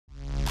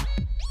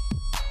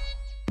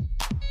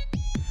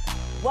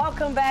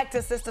Welcome back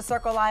to Sister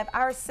Circle Live.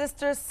 Our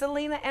sisters,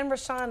 Selena and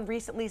Rashawn,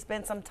 recently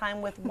spent some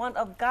time with one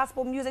of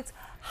gospel music's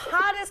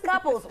hottest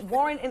couples,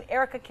 Warryn and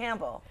Erica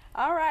Campbell.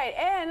 All right,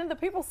 and the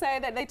people say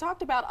that they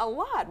talked about a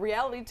lot,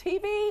 reality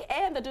TV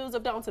and the do's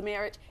of don'ts of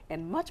marriage,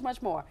 and much,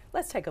 much more.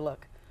 Let's take a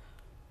look.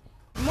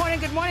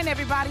 Good morning,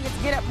 everybody.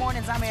 It's Get Up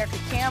Mornings. I'm Erica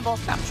Campbell.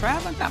 Stop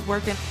traveling, stop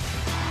working.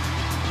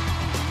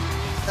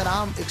 And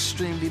I'm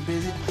extremely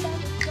busy.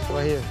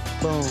 Right here,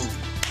 boom.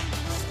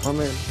 I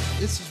mean,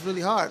 this is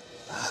really hard.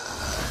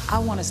 I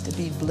want us to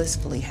be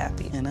blissfully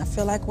happy, and I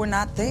feel like we're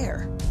not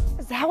there.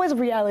 How has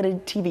reality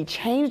TV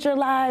changed your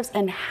lives,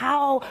 and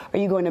how are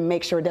you going to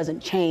make sure it doesn't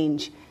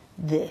change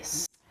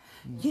this?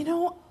 You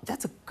know,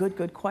 that's a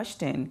good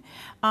question.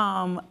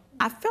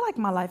 I feel like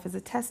my life is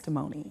a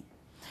testimony.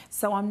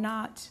 So I'm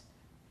not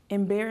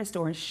embarrassed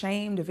or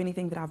ashamed of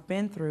anything that I've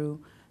been through,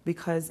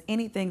 because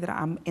anything that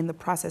I'm in the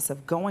process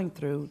of going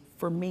through,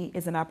 for me,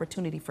 is an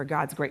opportunity for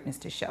God's greatness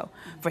to show,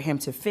 for Him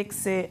to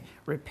fix it,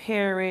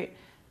 repair it,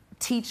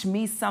 teach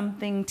me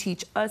something,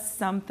 teach us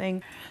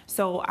something.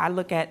 So I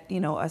look at, you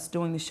know, us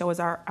doing the show as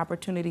our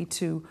opportunity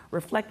to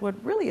reflect what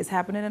really is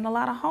happening in a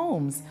lot of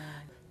homes.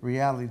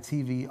 Reality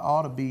TV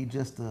ought to be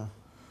just a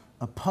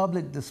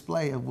public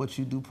display of what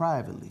you do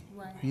privately.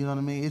 Right. You know what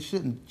I mean? It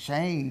shouldn't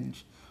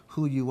change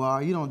who you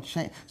are. You don't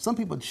change. Some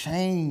people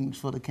change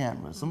for the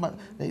camera. Somebody,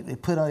 they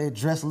put on, they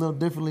dress a little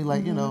differently.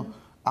 Like, you know,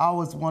 I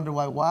always wonder,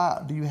 like,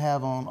 why do you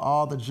have on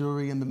all the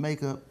jewelry and the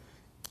makeup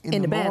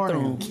in the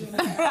bathroom?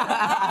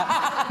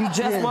 You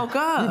just woke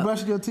up. You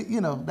brush your teeth, you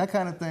know, that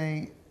kind of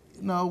thing.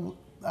 No,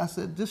 I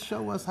said, just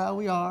show us how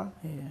we are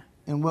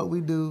and what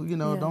we do. You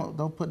know,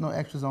 don't put no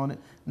extras on it.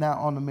 Now,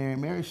 on the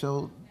Mary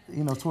show,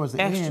 you know, towards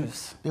the end,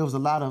 there was a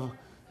lot of,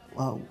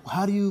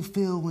 how do you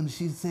feel when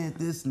she said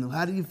this? And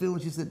how do you feel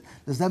when she said,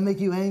 does that make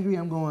you angry?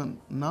 I'm going,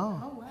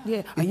 no. Oh, wow.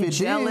 Yeah. Are you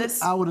jealous?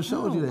 Did, I would have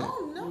showed you that.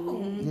 Oh, no.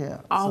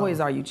 Yeah. Always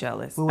are you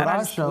jealous? But I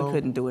just we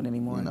couldn't do it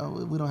anymore. You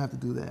know, we don't have to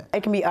do that.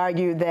 It can be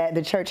argued that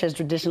the church has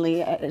traditionally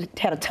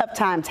had a tough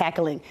time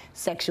tackling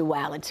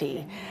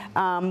sexuality.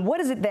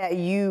 What is it that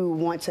you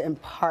want to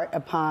impart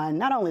upon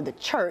not only the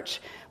church,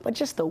 but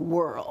just the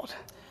world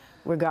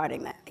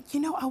regarding that? You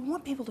know, I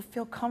want people to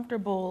feel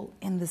comfortable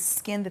in the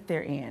skin that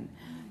they're in.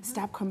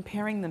 Stop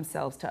comparing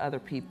themselves to other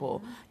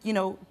people. You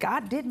know,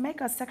 God did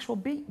make us sexual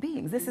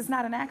beings. This is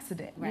not an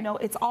accident. Right. You know,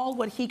 it's all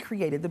what He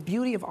created, the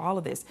beauty of all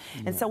of this.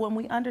 And so when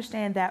we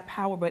understand that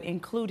power, but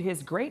include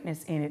His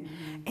greatness in it,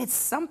 it's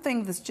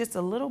something that's just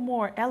a little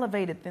more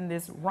elevated than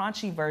this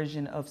raunchy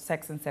version of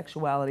sex and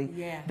sexuality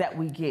that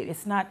we get.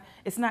 It's not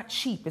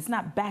cheap. It's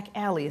not back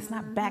alley. It's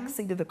not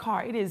backseat of the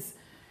car.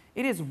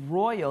 It is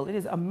royal, it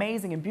is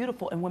amazing and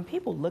beautiful. And when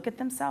people look at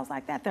themselves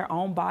like that, their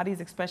own bodies,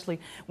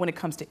 especially when it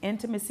comes to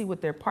intimacy with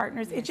their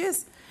partners, it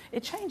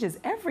changes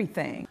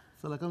everything.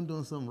 I feel like I'm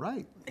doing something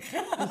right.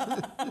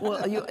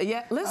 Well,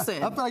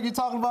 listen. I feel like you're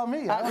talking about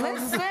me.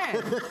 Listen.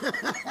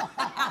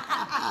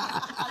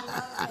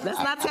 Let's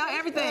not tell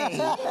everything.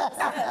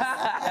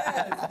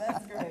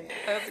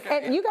 That's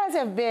great. And you guys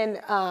have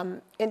been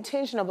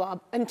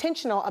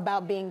intentional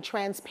about being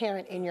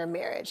transparent in your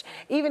marriage.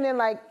 Even in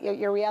like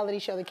your reality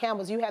show, The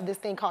Campbells, you have this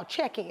thing called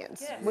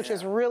check-ins, which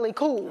is really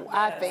cool,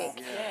 I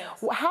think.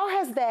 How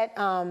has that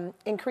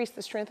increased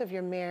the strength of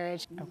your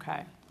marriage?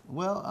 Okay.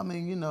 Well, I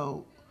mean, you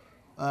know,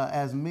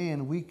 as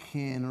men, we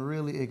can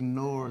really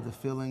ignore the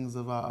feelings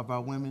of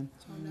our women.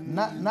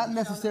 Not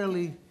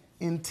necessarily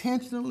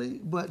intentionally,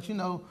 but, you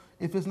know,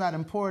 if it's not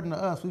important to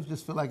us, we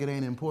just feel like it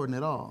ain't important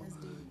at all.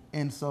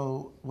 And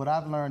so what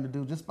I've learned to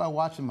do, just by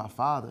watching my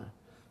father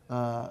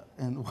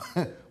and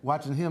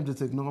watching him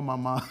just ignore my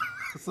mom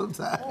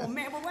sometimes. Oh,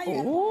 man, but why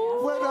you...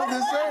 Well, I'm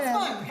just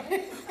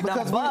saying.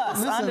 Because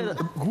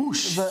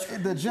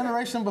the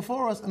generation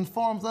before us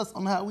informs us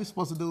on how we're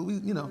supposed to do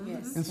it, you know.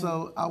 And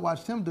so I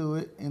watched him do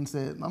it and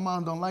said, my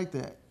mom don't like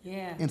that.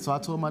 Yeah. And so I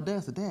told my dad, I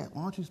said, Dad,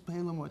 why don't you pay a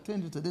little more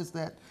attention to this,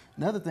 that,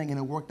 and the other thing, and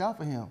it worked out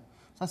for him.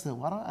 So I said,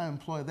 why don't I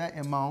employ that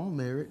in my own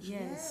marriage?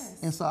 Yes.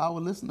 And so I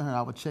would listen to her,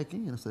 I would check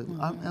in and say,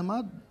 am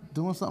I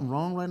doing something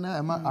wrong right now?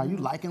 Are you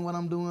liking what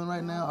I'm doing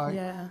right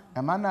now?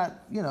 Am I not,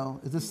 you know,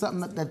 is this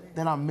something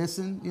that I'm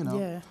missing, you know?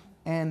 Yeah.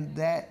 And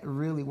that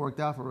really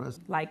worked out for us.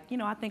 Like, you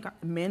know, I think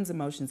men's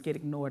emotions get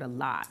ignored a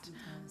lot.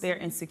 Their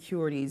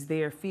insecurities,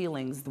 their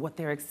feelings, what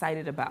they're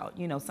excited about.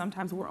 You know,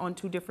 sometimes we're on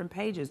two different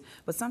pages,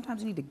 but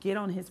sometimes you need to get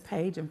on his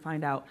page and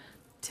find out,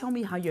 tell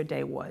me how your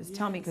day was. Yes.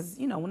 Tell me, because,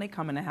 you know, when they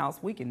come in the house,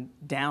 we can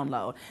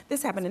download.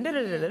 This happened and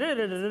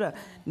da-da-da-da-da-da-da-da.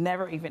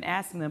 Never even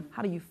asking them,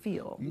 how do you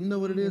feel? You know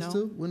what it is,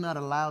 too? We're not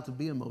allowed to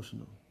be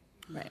emotional.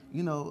 Right.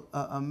 You know,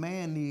 a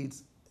man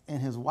needs,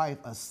 and his wife,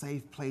 a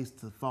safe place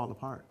to fall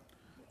apart.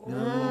 You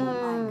know what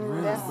I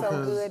mean? That's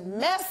so good.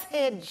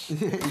 Message.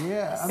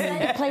 Yeah. I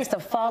mean, A place to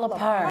fall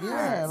apart.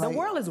 Yeah. The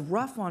world is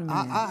rough on men.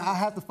 I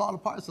have to fall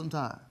apart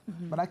sometimes,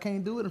 but I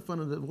can't do it in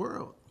front of the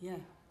world. Yeah.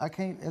 I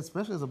can't,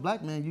 especially as a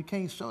black man, you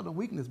can't show the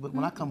weakness, but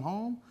when I come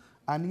home,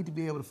 I need to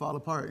be able to fall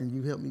apart, and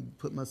you help me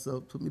put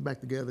me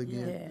back together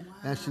again,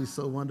 as she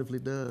so wonderfully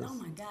does. Oh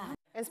my God.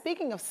 And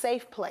speaking of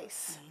safe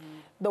place,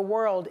 the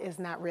world is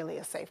not really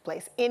a safe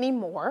place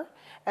anymore,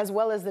 as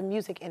well as the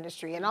music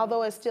industry. And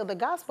although it's still the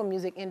gospel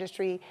music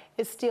industry,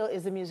 it still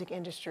is the music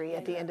industry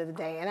at the end of the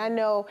day. And I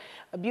know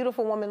a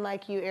beautiful woman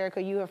like you,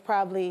 Erica, you have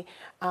probably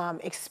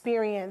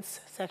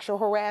experienced sexual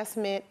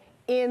harassment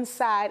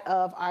inside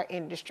of our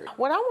industry.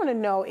 What I want to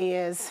know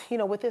is, you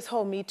know, with this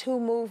whole Me Too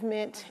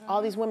movement,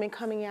 all these women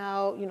coming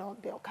out, you know,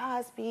 Bill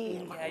Cosby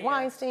and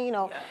Weinstein, you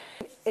know,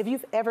 if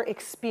you've ever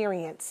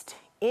experienced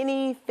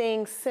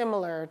anything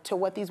similar to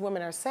what these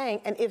women are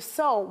saying, and if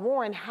so,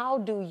 Warryn, how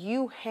do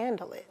you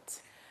handle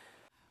it?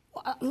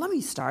 Well, let me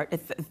start.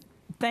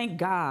 Thank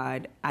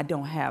God I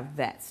don't have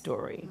that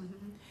story.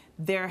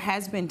 There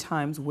has been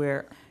times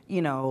where,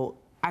 you know,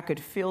 I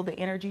could feel the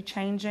energy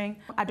changing.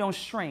 I don't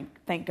shrink,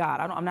 thank God.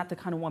 I'm not the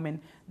kind of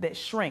woman that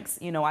shrinks.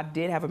 You know, I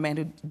did have a man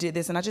who did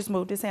this, and I just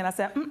moved his hand. I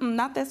said,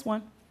 not this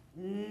one.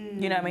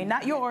 You know what I mean?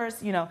 Not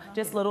yours, you know,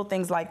 just little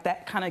things like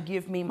that kind of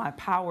give me my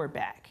power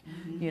back,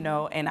 you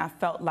know, and I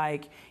felt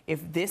like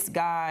if this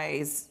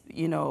guy's,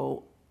 you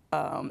know,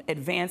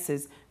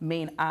 advances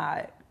mean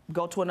I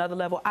go to another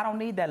level, I don't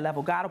need that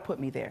level. God will put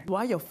me there.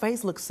 Why your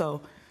face looks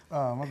so...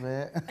 Oh, my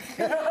bad.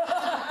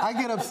 I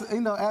get upset,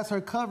 you know, as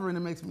her covering, it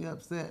makes me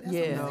upset.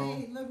 Yeah. You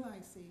know.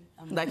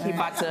 Like he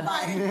about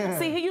to...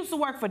 See, he used to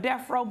work for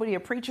Death Row, but he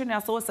a preacher now,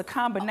 so it's a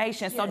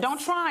combination. So don't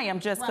try him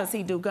just because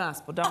he do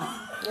gospel. Don't...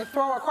 You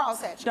throw a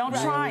cross at you. Don't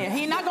try him.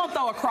 He not gonna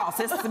throw a cross.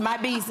 It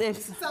might be...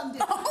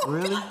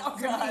 Really?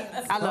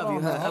 I love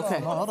you, huh? Okay.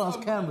 Hold on,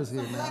 there's cameras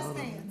here now.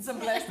 Some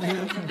blessed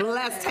hands.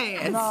 Blessed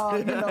hands. No,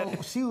 you know,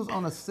 she was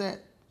on a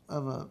set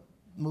of a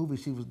movie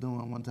she was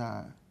doing one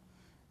time.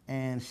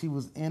 And she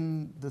was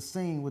in the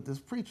scene with this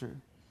preacher,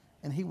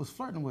 and he was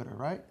flirting with her,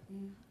 right?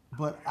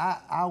 But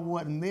I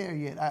wasn't there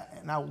yet,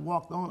 and I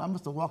walked on. I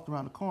must have walked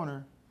around the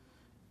corner,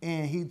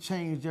 and he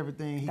changed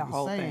everything he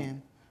was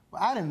saying.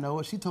 But I didn't know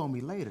it. She told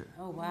me later.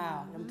 Oh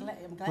wow, I'm glad.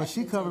 But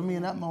she covered me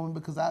in that moment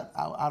because I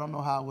don't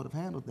know how I would have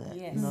handled that.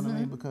 Yes. You know what I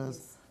mean?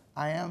 Because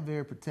I am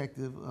very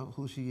protective of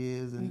who she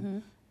is,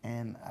 and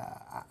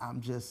I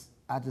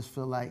just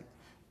feel like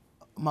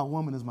my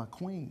woman is my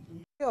queen.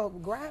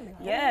 Grimy.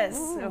 Yes,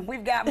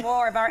 we've got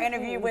more of our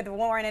interview with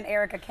Warryn and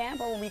Erica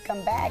Campbell when we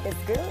come back.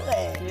 It's good.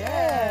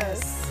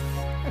 Yes.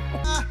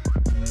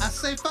 I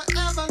say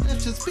forever,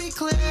 let's just be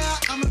clear.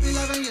 I'ma be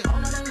loving you.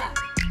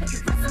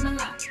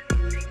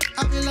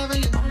 I'll be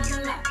loving you.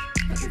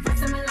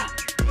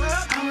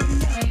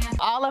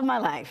 All of my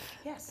life.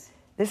 Yes.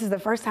 This is the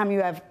first time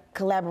you have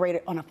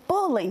collaborated on a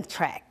full-length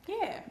track.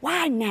 Yeah.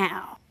 Why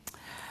now?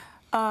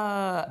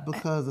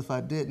 Because if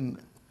I didn't,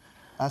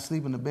 I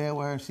sleep in the bed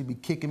with her and she'd be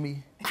kicking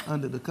me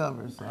under the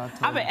covers. So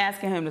I've been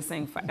asking him to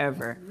sing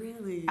forever.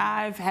 Really?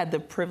 I've had the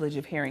privilege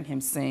of hearing him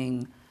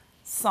sing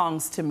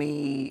songs to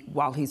me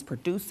while he's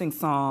producing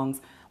songs,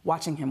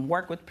 watching him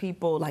work with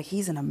people. Like,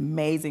 he's an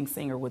amazing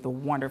singer with a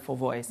wonderful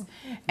voice.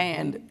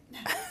 And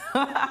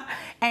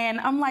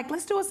and I'm like,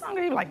 let's do a song.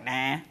 And he's like,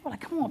 nah. We're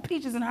like, come on,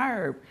 Peaches and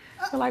Herb.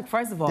 We're like,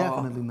 first of all.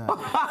 Definitely not.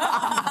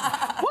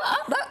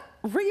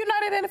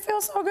 Reunited and it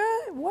feels so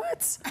good.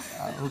 What?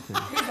 Okay.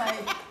 He's like,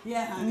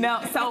 yeah. No,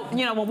 so,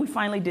 you know, when we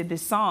finally did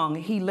this song,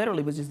 he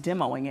literally was just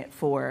demoing it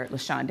for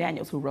LaShawn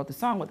Daniels, who wrote the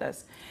song with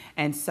us.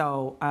 And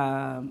so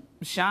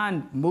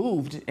Sean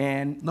moved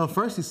and... No,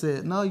 first he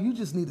said, no, you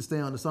just need to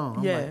stay on the song.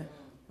 I'm Yeah. like,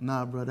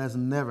 nah, bro, that's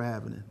never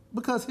happening.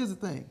 Because here's the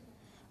thing.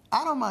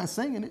 I don't mind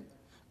singing it,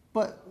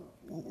 but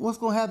what's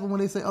going to happen when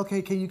they say,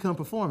 okay, can you come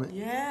perform it?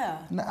 Yeah.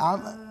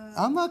 Now,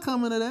 I'm not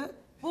coming to that.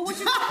 Well, what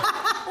you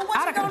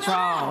out of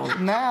control.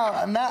 Now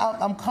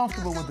I'm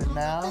comfortable with it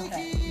now.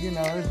 Okay. You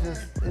know, it's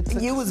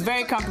just... You was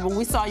very comfortable.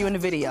 We saw you in the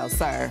video,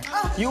 sir.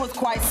 You was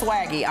quite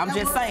swaggy. I'm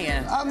just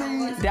saying. I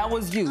mean... That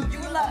was you. You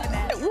were loving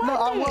that. No,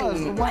 I was.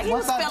 Like, he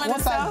was feeling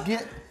Once I himself.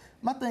 get...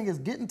 My thing is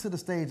getting to the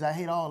stage, I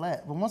hate all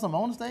that. But once I'm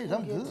on the stage,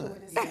 I'm good.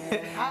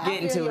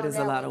 Getting to it is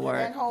a lot of work.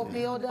 That whole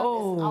build up is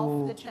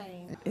off the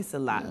chain. It's a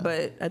lot,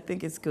 but I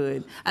think it's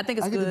good. I think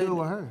it's good. I get to do it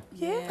with her.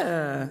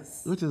 Yeah.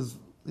 Which is,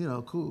 you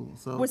know, cool.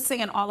 So We're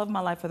singing all of my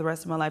life for the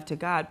rest of my life to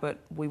God, but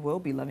we will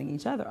be loving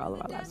each other all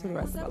of our lives for the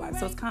rest of our lives.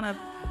 So it's kind of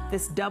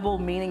this double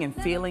meaning and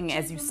feeling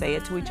as you say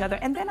it to each other.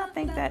 And then I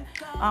think that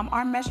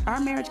our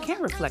marriage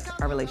can reflect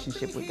our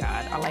relationship with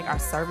God. I like our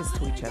service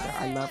to each other,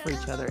 our love for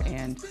each other,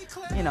 and,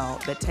 you know,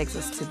 that takes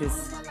us to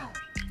this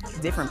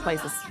different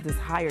place, this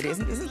higher.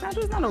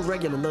 It's not a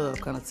regular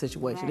love kind of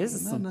situation. This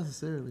is not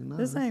necessarily. No,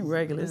 this ain't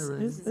regular.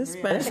 It's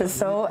special. This is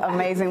so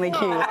amazingly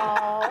cute.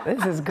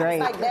 This is great.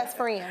 Like best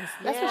friends.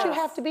 That's what you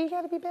have to be. You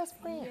got to be best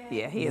friends.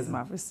 Yeah, he is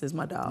my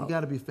dog. You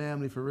got to be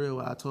family for real.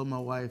 I told my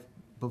wife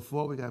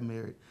before we got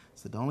married,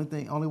 so the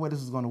only way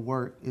this is going to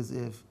work is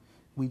if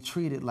we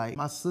treat it like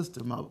my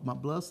sister, my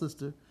blood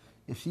sister.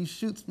 If she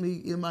shoots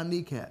me in my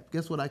kneecap,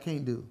 guess what I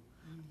can't do?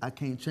 I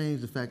can't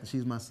change the fact that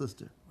she's my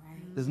sister.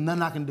 There's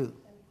nothing I can do.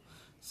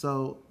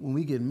 So when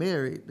we get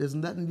married, there's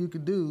nothing you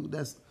can do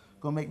that's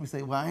gonna make me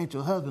say, well, I ain't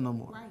your husband no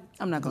more.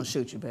 I'm not gonna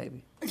shoot you,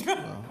 baby.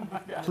 Well,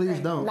 please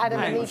don't. Not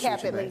in the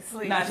kneecap, at least.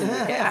 Not in the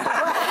kneecap.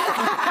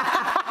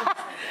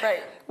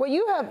 Right. Well,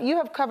 you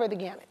have covered the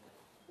gamut.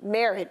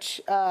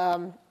 marriage,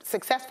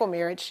 successful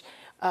marriage,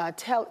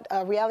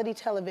 reality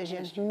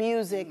television,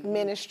 music,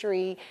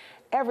 ministry,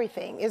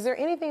 everything. Is there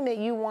anything that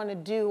you want to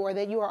do or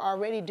that you are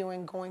already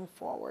doing going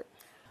forward?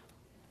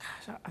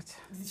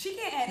 She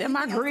can't add. Am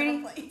I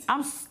greedy?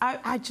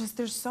 I just,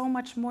 there's so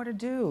much more to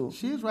do.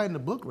 She's writing a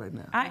book right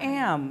now. I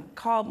am,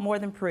 called More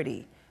Than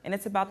Pretty. And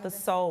it's about the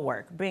soul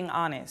work, being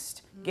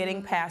honest,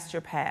 getting past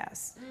your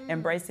past,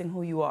 embracing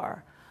who you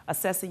are,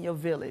 assessing your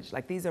village.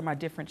 Like, these are my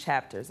different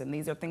chapters, and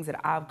these are things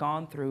that I've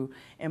gone through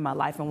in my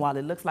life. And while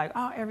it looks like,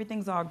 oh,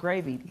 everything's all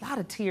gravy, a lot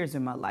of tears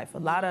in my life, a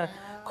lot of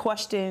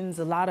questions,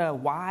 a lot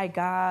of why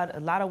God,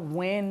 a lot of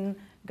when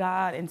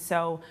God. And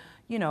so,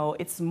 you know,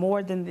 it's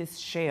more than this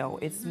shell.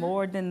 It's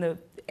more than the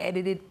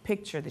edited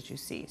picture that you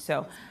see.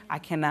 So I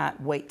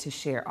cannot wait to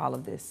share all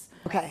of this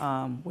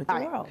with the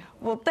world.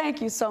 Well,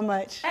 thank you so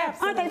much.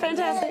 Absolutely. Aren't they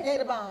fantastic? Hey,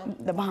 the bomb.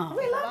 The bomb.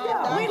 We love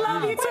y'all. We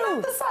love you too. We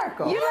love the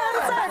circle. You love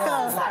the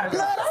circle.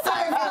 Love the circle.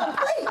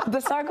 The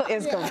circle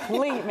is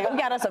complete, man. We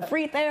got us a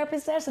free therapy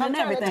session and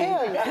I'm trying to everything.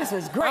 tell you. This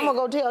was great. I'm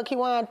going to go tell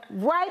TVOne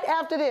right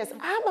after this,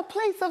 I'm a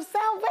place of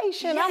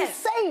salvation.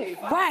 Yes. I'm safe.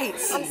 Right.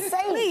 I'm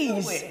safe.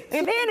 Please.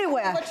 If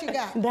anywhere. What you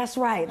got? That's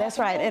right. That's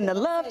right. And the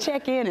love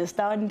check-in is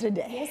starting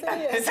today. Yes,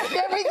 it is.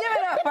 Can we give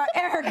it up for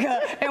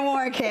Erica and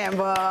Warryn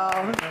Campbell?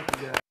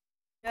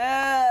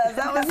 Yes,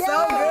 that was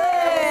so good.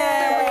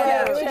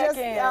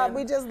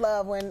 We just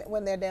love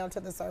when they're down to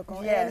the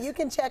circle. Yes. And you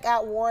can check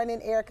out Warryn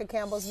and Erica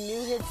Campbell's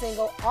new hit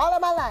single, All of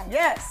My Life.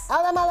 Yes.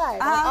 All of My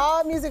Life. On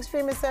all music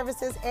streaming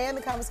services, and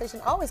the conversation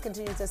always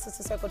continues at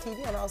Sister Circle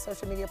TV on all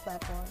social media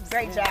platforms.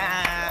 Great job.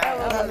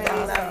 Love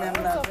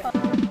them. Love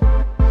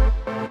them.